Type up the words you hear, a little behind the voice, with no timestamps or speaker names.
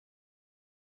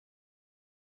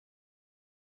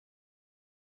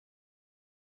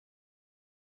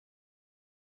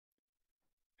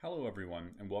Hello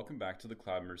everyone, and welcome back to the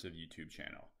Cloud Immersive YouTube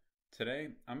channel. Today,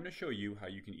 I'm going to show you how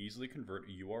you can easily convert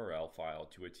a URL file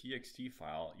to a TXT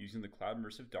file using the Cloud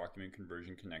Immersive Document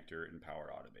Conversion connector in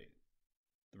Power Automate.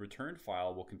 The returned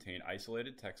file will contain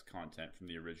isolated text content from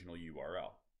the original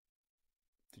URL.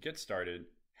 To get started,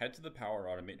 head to the Power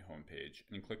Automate homepage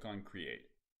and click on Create.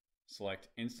 Select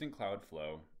Instant Cloud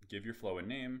Flow, give your flow a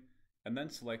name, and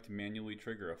then select Manually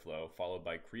Trigger a Flow followed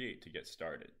by Create to get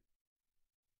started.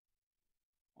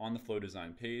 On the Flow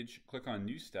Design page, click on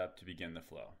New Step to begin the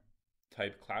flow.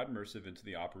 Type Cloud Immersive into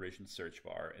the Operations search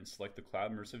bar and select the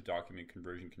Cloud Immersive Document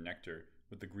Conversion connector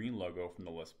with the green logo from the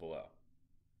list below.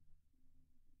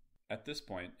 At this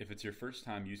point, if it's your first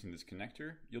time using this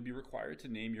connector, you'll be required to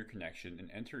name your connection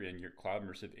and enter in your Cloud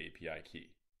Immersive API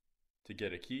key. To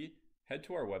get a key, head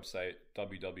to our website,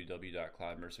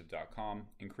 www.cloudimmersive.com,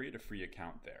 and create a free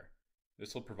account there.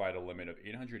 This will provide a limit of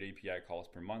 800 API calls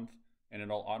per month, and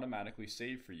it'll automatically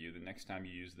save for you the next time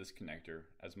you use this connector,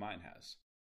 as mine has.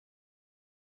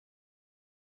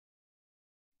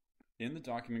 In the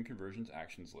Document Conversions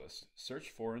Actions list, search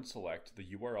for and select the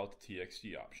URL to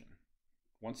TXT option.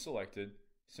 Once selected,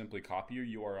 simply copy your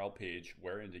URL page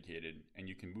where indicated, and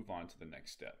you can move on to the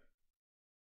next step.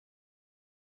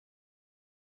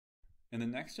 In the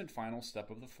next and final step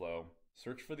of the flow,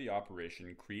 search for the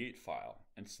operation Create File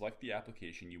and select the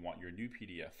application you want your new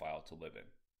PDF file to live in.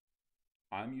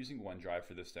 I'm using OneDrive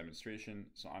for this demonstration,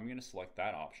 so I'm going to select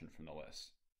that option from the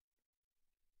list.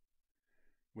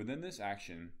 Within this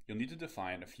action, you'll need to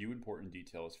define a few important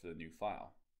details for the new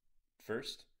file.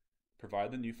 First,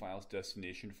 provide the new file's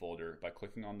destination folder by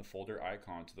clicking on the folder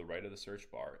icon to the right of the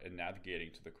search bar and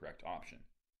navigating to the correct option.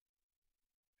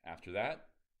 After that,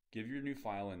 give your new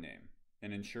file a name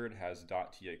and ensure it has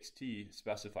 .txt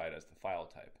specified as the file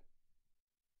type.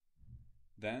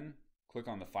 Then, click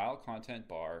on the File Content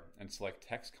bar and select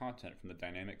Text Content from the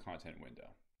Dynamic Content window.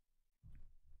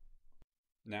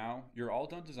 Now, you're all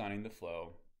done designing the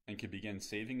flow and can begin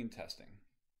saving and testing.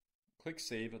 Click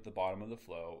Save at the bottom of the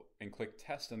flow and click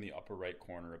Test in the upper right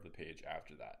corner of the page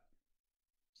after that.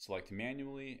 Select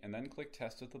Manually and then click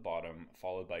Test at the bottom,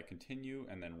 followed by Continue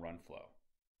and then Run Flow.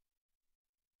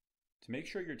 To make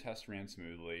sure your test ran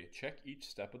smoothly, check each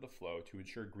step of the flow to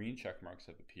ensure green check marks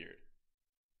have appeared.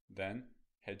 Then,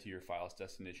 head to your file's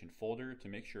destination folder to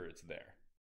make sure it's there.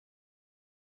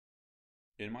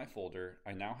 In my folder,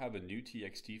 I now have a new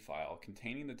TXT file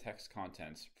containing the text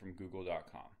contents from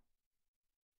google.com.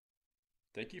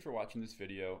 Thank you for watching this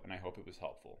video, and I hope it was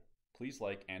helpful. Please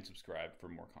like and subscribe for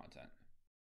more content.